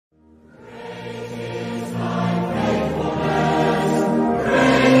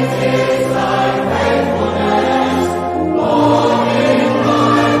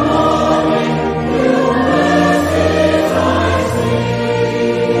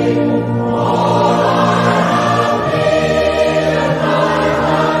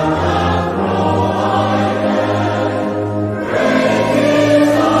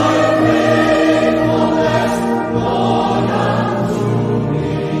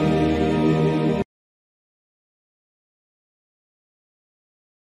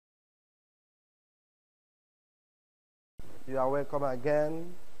You are welcome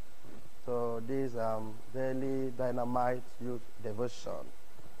again to this daily Dynamite Youth Devotion.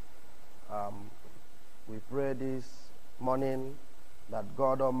 We pray this morning that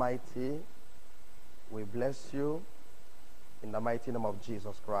God Almighty will bless you in the mighty name of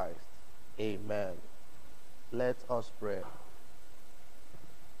Jesus Christ. Amen. Let us pray.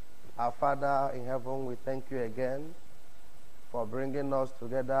 Our Father in heaven, we thank you again for bringing us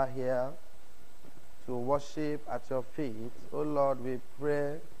together here to worship at your feet. Oh Lord, we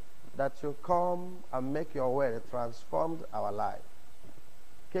pray that you come and make your word transform our life.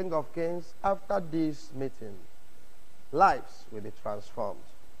 King of Kings, after this meeting, lives will be transformed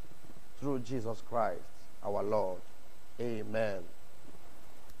through Jesus Christ, our Lord. Amen.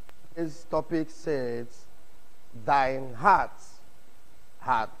 This topic says, thine heart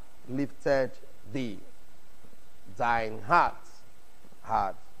hath lifted thee. Thine heart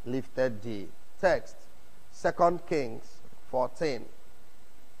hath lifted thee. Text, 2 Kings 14.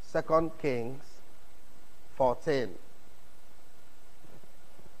 2 Kings 14.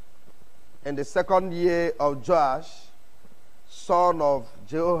 In the second year of Joash, son of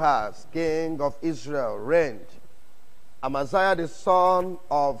Jehoahaz, king of Israel, reigned. Amaziah, the son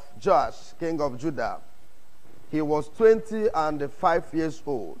of Joash, king of Judah, he was 25 years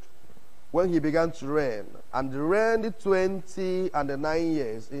old when he began to reign, and reigned 29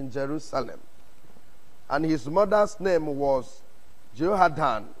 years in Jerusalem. And his mother's name was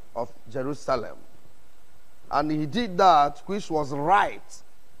Jehoadan of Jerusalem. And he did that which was right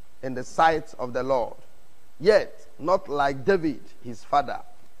in the sight of the Lord, yet not like David his father.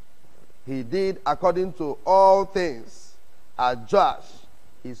 He did according to all things as Joash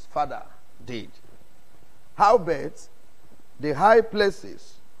his father did. Howbeit, the high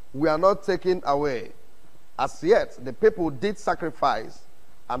places were not taken away. As yet the people did sacrifice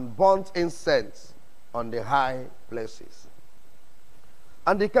and burnt incense on the high places.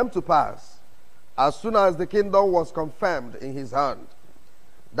 And it came to pass, as soon as the kingdom was confirmed in his hand,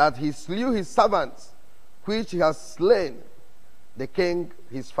 that he slew his servants, which he has slain the king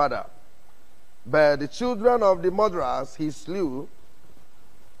his father. But the children of the murderers he slew,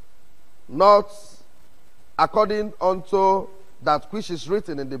 not according unto that which is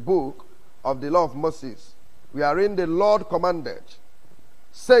written in the book of the law of Moses, wherein the Lord commanded,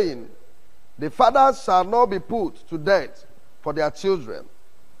 saying, the fathers shall not be put to death for their children,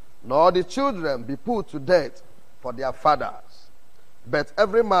 nor the children be put to death for their fathers, but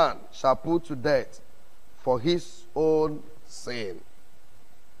every man shall put to death for his own sin.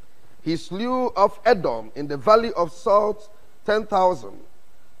 He slew of Edom in the valley of Salt 10,000,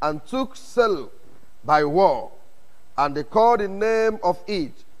 and took Selah by war, and they called the name of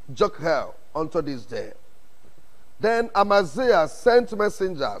it Jokhel unto this day. Then Amaziah sent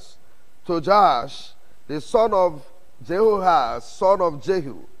messengers to Joash, the son of Jehoahaz, son of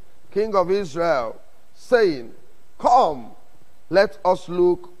Jehu, king of Israel, saying, come, let us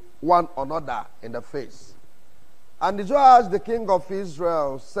look one another in the face. And Joash, the king of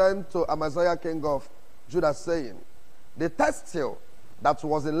Israel, sent to Amaziah, king of Judah, saying, the testicle that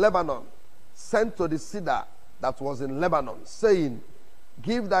was in Lebanon sent to the cedar that was in Lebanon, saying,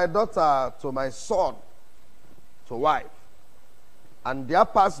 give thy daughter to my son to wife. And there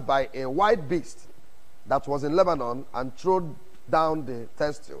passed by a wild beast that was in Lebanon, and trod down the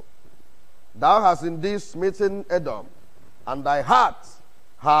testicle. Thou hast indeed smitten Edom, and thy heart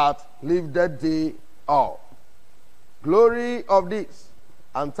hath lifted thee up. Glory of this,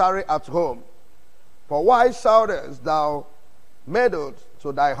 and tarry at home. For why shoutest thou meddled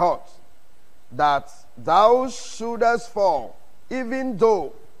to thy heart, that thou shouldest fall, even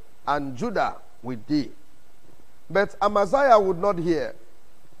though and Judah with thee? But Amaziah would not hear.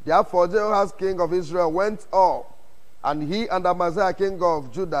 Therefore Jehoahaz king of Israel went up, and he and Amaziah king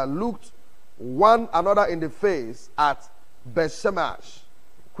of Judah looked one another in the face at Bethshemesh,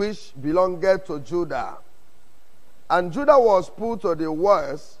 which belonged to Judah. And Judah was put to the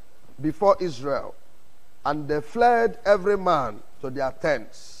worst before Israel, and they fled every man to their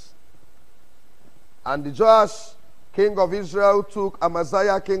tents. And the Joash king of Israel took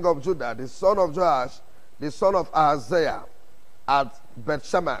Amaziah king of Judah, the son of Joash, the son of Ahaziah, at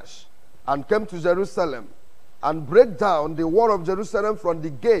Bethshemesh, and came to Jerusalem, and brake down the wall of Jerusalem from the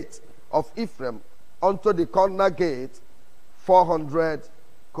gate of Ephraim unto the corner gate, 400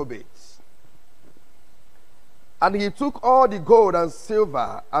 cubits. And he took all the gold and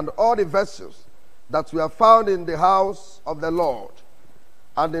silver and all the vessels that were found in the house of the Lord,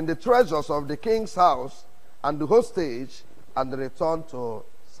 and in the treasures of the king's house, and the hostage, and returned to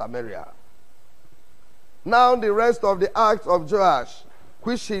Samaria. Now the rest of the acts of Joash,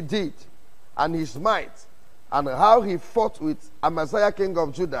 which he did, and his might, and how he fought with Amaziah king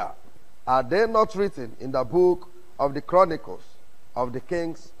of Judah, are they not written in the book of the Chronicles of the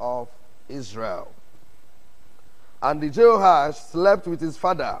kings of Israel? And the Jehoash slept with his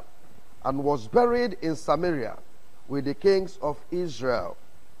father and was buried in Samaria with the kings of Israel.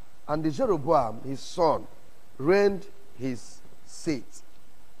 And the Jeroboam, his son, reigned his seat.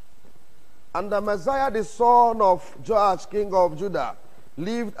 And Amaziah, the son of Joash, king of Judah,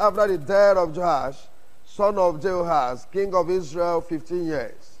 lived after the death of Joash, son of Jehoash, king of Israel, 15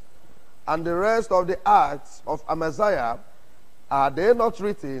 years. And the rest of the acts of Amaziah, are they not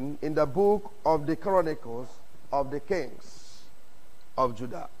written in the book of the Chronicles of the kings of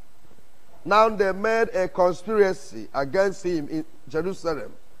Judah? Now they made a conspiracy against him in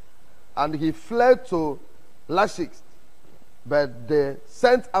Jerusalem, and he fled to Lachish, but they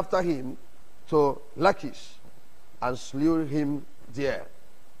sent after him to Lachish and slew him there.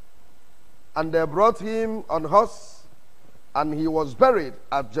 And they brought him on horse, and he was buried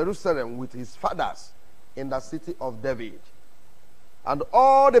at Jerusalem with his fathers in the city of David. And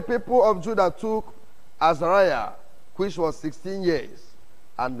all the people of Judah took Azariah, which was 16 years,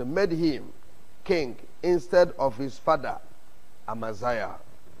 and made him king instead of his father Amaziah.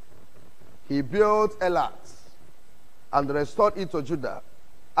 He built Elat and restored it to Judah.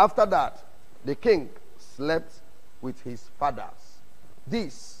 After that, the king slept with his fathers.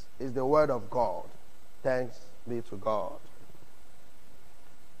 This is the word of God. Thanks be to God.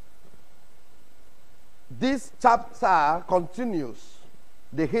 This chapter continues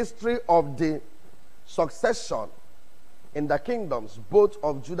the history of the succession in the kingdoms, both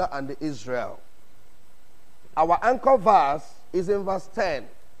of Judah and Israel. Our anchor verse is in verse 10,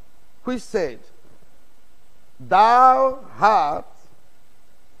 which said, "Thou hast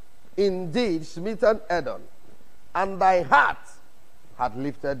indeed smitten Edom, and thy heart hath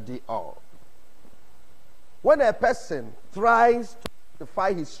lifted thee up." When a person tries to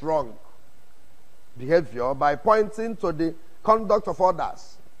justify his wrong behavior by pointing to the conduct of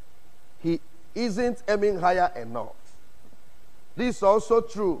others, he isn't aiming higher enough. This is also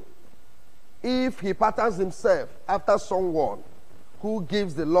true if he patterns himself after someone who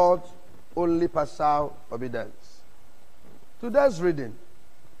gives the Lord only partial obedience. Today's reading: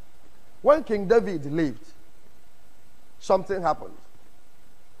 when King David lived, something happened.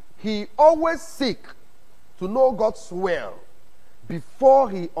 He always seek to know God's will before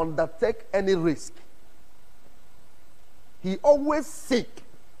he undertake any risk. He always seek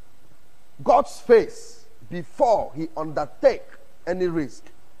God's face before he undertake any risk,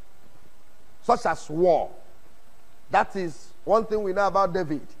 such as war. That is one thing we know about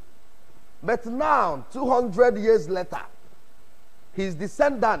David. But now, 200 years later, his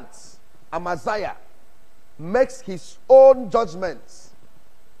descendant, Amaziah, makes his own judgments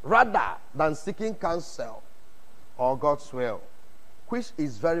rather than seeking counsel or God's will, which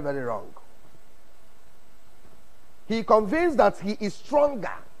is very, very wrong. He convinced that he is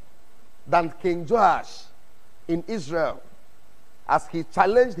stronger than King Joash in Israel, as he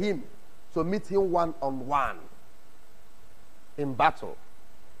challenged him to meet him one-on-one in battle.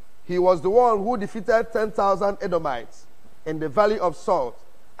 He was the one who defeated 10,000 Edomites in the Valley of Salt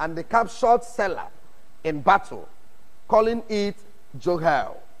and the captured Selah in battle, calling it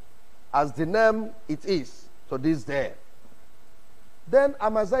Johel, as the name it is to this day. Then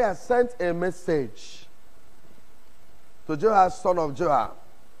Amaziah sent a message to Joash, son of Joah,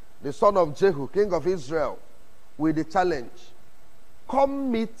 the son of Jehu, king of Israel, with the challenge: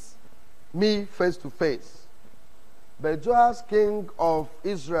 "Come meet me face to face." But Joash, king of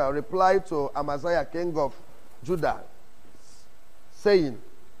Israel, replied to Amaziah, king of Judah, saying,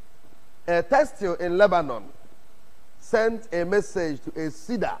 "A testicle in Lebanon sent a message to a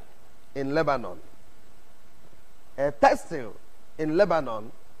cedar in Lebanon." A testicle in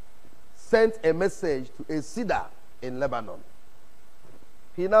Lebanon sent a message to a cedar in Lebanon.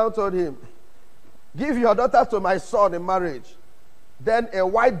 He now told him, "Give your daughter to my son in marriage." Then a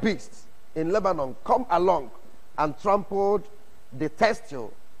wild beast in Lebanon come along and trampled the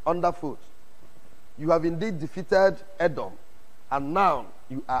testicle underfoot. You have indeed defeated Edom, and now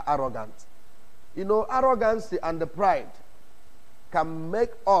you are arrogant. You know, arrogancy and the pride can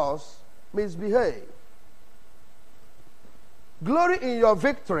make us misbehave. Glory in your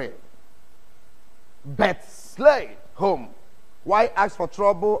victory, but slay home. Why ask for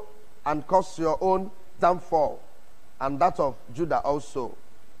trouble and cause your own downfall, and that of Judah also?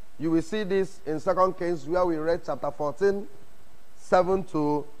 You will see this in 2 Kings, where we read chapter 14, 7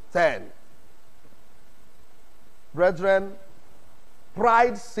 to 10. Brethren,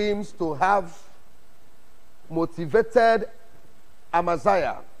 pride seems to have motivated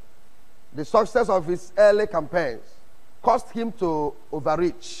Amaziah the success of his early campaigns caused him to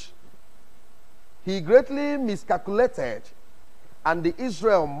overreach. He greatly miscalculated, and the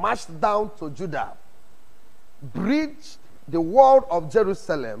Israel marched down to Judah, breached the wall of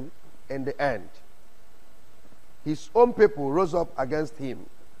Jerusalem in the end. His own people rose up against him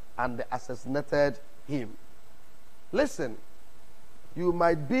and they assassinated him. Listen, you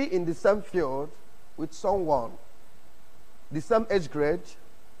might be in the same field with someone, the same age grade,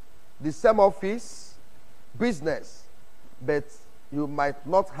 the same office, business, but you might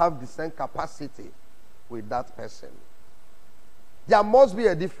not have the same capacity with that person. There must be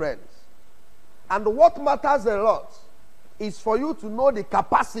a difference. And what matters a lot is for you to know the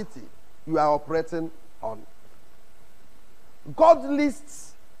capacity you are operating on. God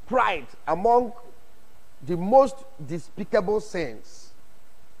lists pride among the most despicable sins.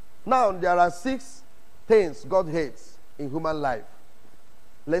 Now, there are 6 things God hates in human life.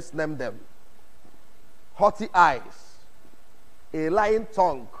 Let's name them. Haughty eyes, a lying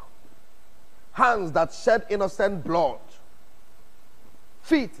tongue, hands that shed innocent blood,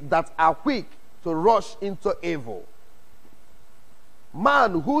 feet that are quick to rush into evil,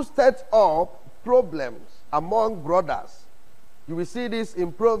 man who sets up problems among brothers. You will see this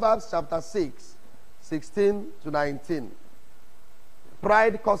in Proverbs chapter 6, 16 to 19.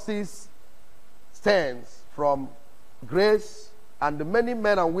 Pride causes stains from grace, and many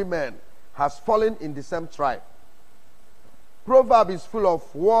men and women has fallen in the same trap. Proverb is full of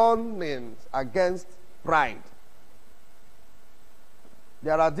warnings against pride.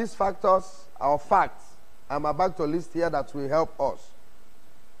 There are these factors, or facts, I'm about to list here that will help us.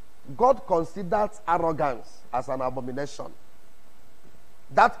 God considers arrogance as an abomination.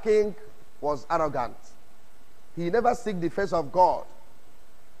 That king was arrogant. He never seeks the face of God.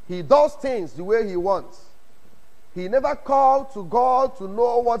 He does things the way he wants. He never called to God to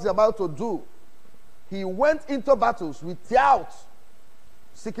know what he's about to do. He went into battles without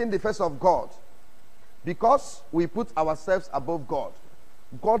seeking the face of God, because we put ourselves above God.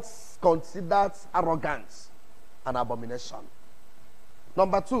 God considers arrogance an abomination.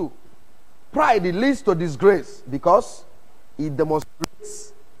 Number 2, pride leads to disgrace because it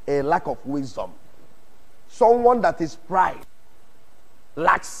demonstrates a lack of wisdom. Someone that is pride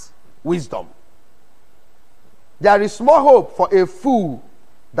lacks wisdom. There is more hope for a fool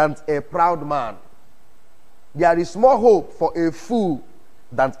than a proud man. There is more hope for a fool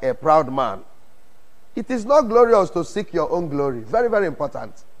than a proud man. It is not glorious to seek your own glory. Very, very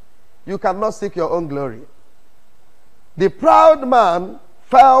important. You cannot seek your own glory. The proud man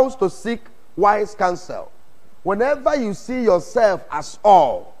fails to seek wise counsel. Whenever you see yourself as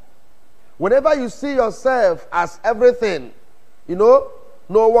all, whenever you see yourself as everything, no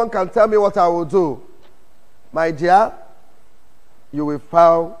one can tell me what I will do. My dear, you will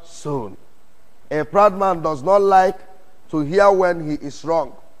fail soon. A proud man does not like to hear when he is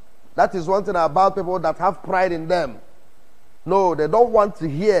wrong. That is one thing about people that have pride in them. No, they don't want to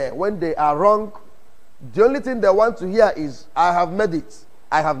hear when they are wrong. The only thing they want to hear is, I have made it.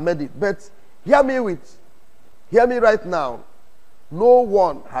 I have made it. But hear me right now. No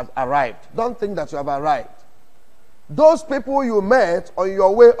one has arrived. Don't think that you have arrived. Those people you met on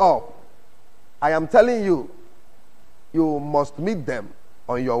your way up, I am telling you, you must meet them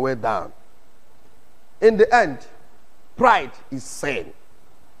on your way down. In the end, pride is sin.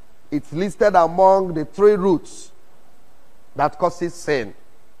 It's listed among the 3 roots that causes sin.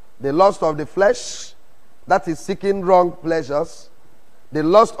 The lust of the flesh, that is seeking wrong pleasures. The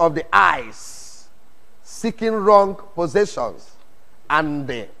lust of the eyes, seeking wrong possessions. And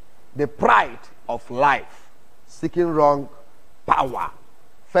the pride of life, seeking wrong power.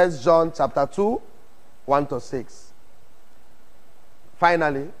 1 John chapter 2, 1 to 6.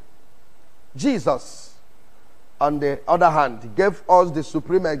 Finally, Jesus, on the other hand, gave us the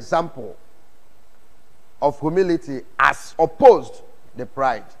supreme example of humility as opposed to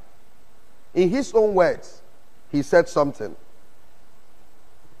pride. In his own words, he said something.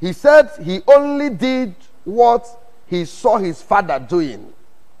 He said he only did what he saw his father doing,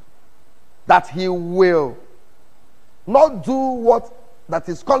 that he will not do what that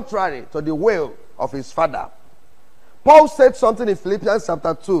is contrary to the will of his father. Paul said something in Philippians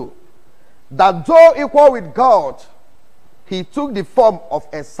chapter 2, that though equal with God, he took the form of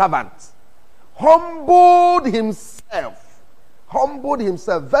a servant, humbled himself.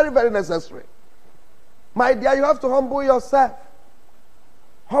 Very, very necessary. My dear, you have to humble yourself.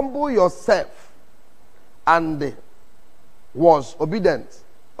 Humble yourself, and was obedient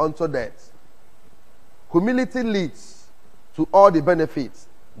unto death. Humility leads to all the benefits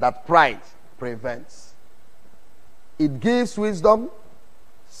that pride prevents. It gives wisdom,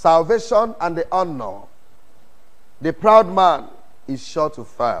 salvation and the honor. The proud man is sure to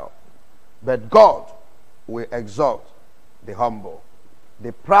fail, but God will exalt the humble.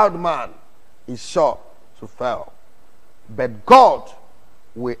 The proud man is sure to fail, but God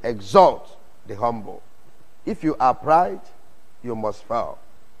will exalt the humble. If you are proud, you must fail.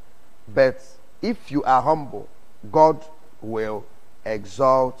 But if you are humble, God will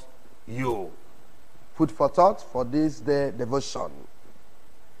exalt you. Food for thought for this day devotion.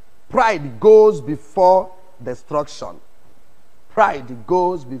 Pride goes before destruction. Pride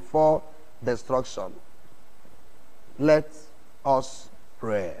goes before destruction. Let us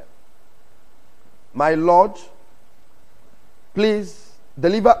pray. My Lord, please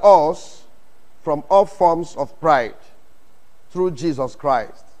deliver us from all forms of pride through Jesus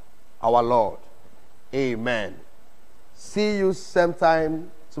Christ, our Lord. Amen. See you same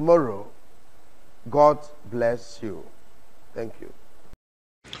time tomorrow. God bless you. Thank you.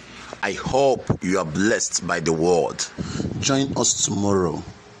 I hope you are blessed by the word. Join us tomorrow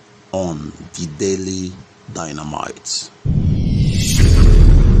on the Daily Dynamite.